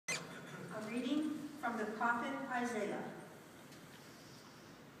from the prophet Isaiah.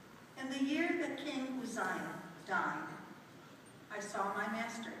 In the year that King Uzziah died, I saw my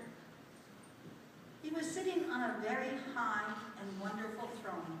master. He was sitting on a very high and wonderful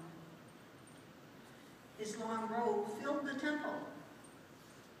throne. His long robe filled the temple.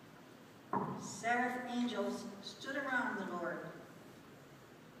 Seraph angels stood around the Lord.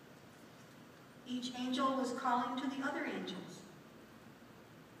 Each angel was calling to the other angels.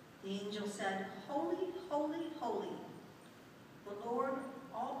 The angel said, "Holy, holy, holy, the Lord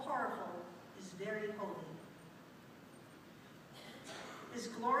all-powerful is very holy. His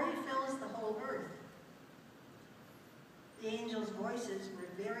glory fills the whole earth." The angels' voices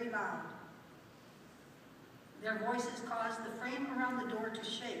were very loud. Their voices caused the frame around the door to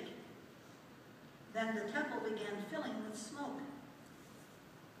shake. Then the temple began filling with smoke.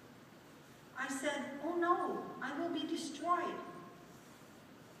 I said, "Oh no, I will be destroyed.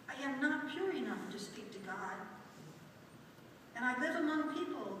 I am not pure enough to speak to God. And I live among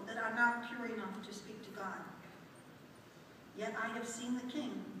people that are not pure enough to speak to God. Yet I have seen the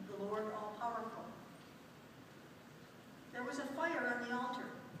King, the Lord all-powerful." There was a fire on the altar.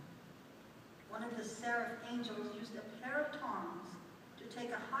 One of the seraph angels used a pair of tongs to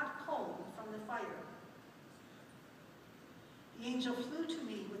take a hot coal from the fire. The angel flew to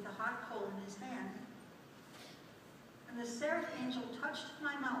me with the hot coal in his hand, and the seraph angel touched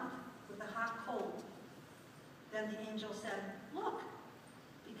my mouth with the hot coal. Then the angel said, "Look,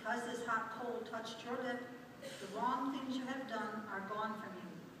 because this hot coal touched your lip, the wrong things you have done are gone from you.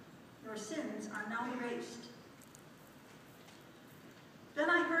 Your sins are now erased." Then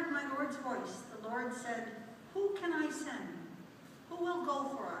I heard my Lord's voice. The Lord said, "Who can I send? Who will go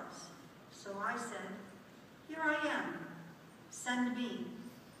for us?" So I said, "Here I am. Send me."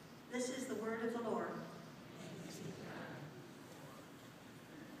 This is the word of the Lord.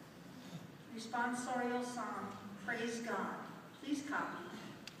 Responsorial Psalm, Praise God. Please copy,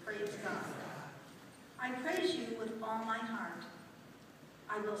 Praise God. I praise you with all my heart.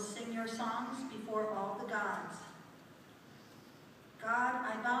 I will sing your songs before all the gods. God,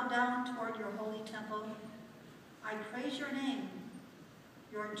 I bow down toward your holy temple. I praise your name,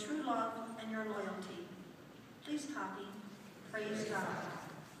 your true love and your loyalty. Please copy, Praise God.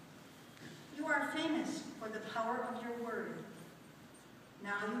 You are famous for the power of your word.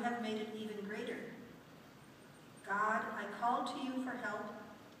 Now you have made it even greater. God, I called to you for help,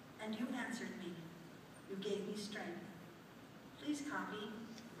 and you answered me. You gave me strength. Please copy,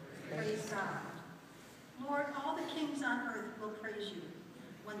 Praise God. Lord, all the kings on earth will praise you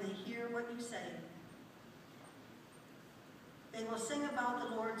when they hear what you say. They will sing about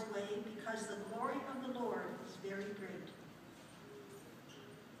the Lord's way because the glory of the Lord is very great.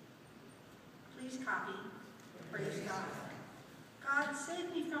 Please copy, Praise God. God,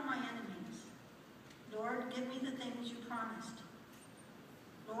 save me from my enemies. Lord, give me the things you promised.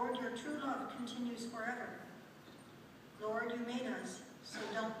 Lord, your true love continues forever. Lord, you made us, so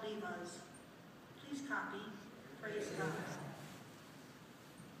don't leave us. Please copy, Praise God.